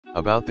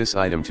About this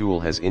item,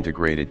 tool has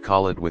integrated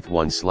collet with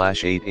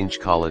 1/8-inch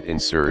collet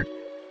insert,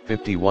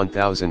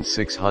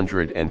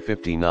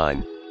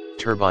 51,659.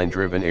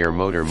 Turbine-driven air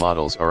motor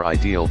models are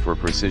ideal for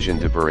precision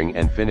deburring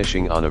and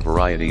finishing on a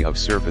variety of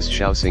surface.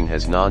 Housing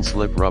has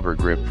non-slip rubber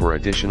grip for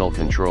additional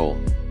control.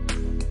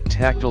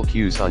 Tactile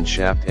cues on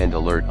shaft and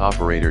alert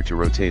operator to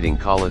rotating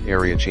collet.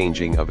 Area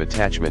changing of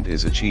attachment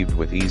is achieved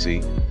with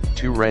easy,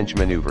 2-wrench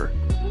maneuver.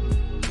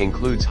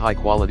 Includes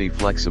high-quality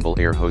flexible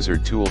air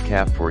hosed tool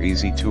cap for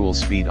easy tool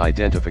speed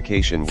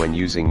identification when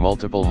using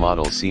multiple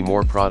models. See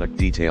more product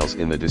details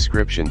in the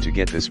description to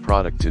get this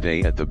product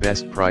today at the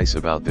best price.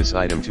 About this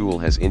item, tool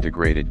has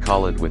integrated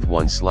collet with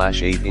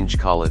 1/8-inch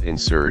collet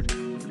insert,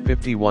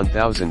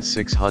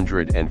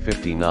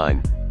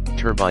 51,659.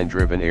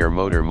 Turbine-driven air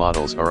motor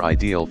models are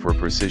ideal for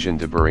precision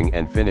deburring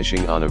and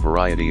finishing on a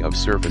variety of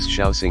surface.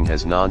 Housing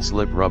has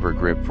non-slip rubber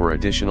grip for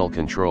additional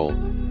control.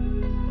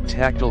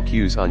 Tactile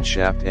cues on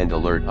shaft and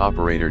alert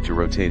operator to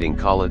rotating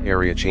collet.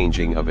 Area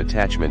changing of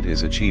attachment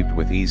is achieved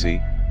with easy,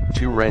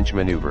 2-wrench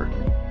maneuver.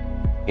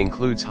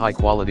 Includes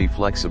high-quality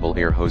flexible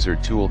air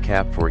hosed tool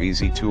cap for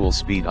easy tool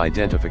speed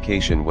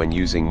identification when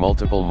using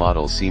multiple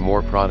models. See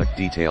more product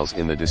details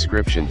in the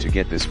description to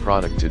get this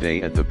product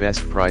today at the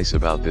best price.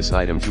 About this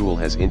item, tool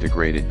has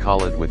integrated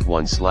collet with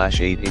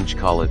 1/8-inch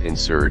collet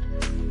insert,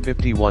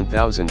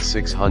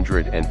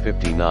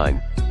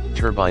 51,659.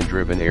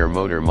 Turbine-driven air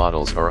motor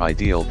models are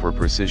ideal for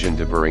precision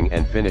deburring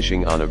and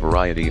finishing on a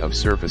variety of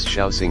surface.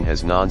 Housing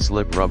has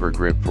non-slip rubber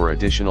grip for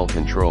additional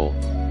control.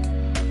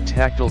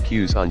 Tactile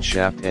cues on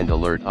shaft and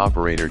alert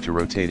operator to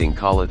rotating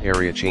collet.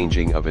 Area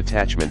changing of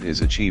attachment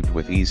is achieved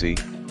with easy,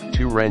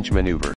 2-wrench maneuver.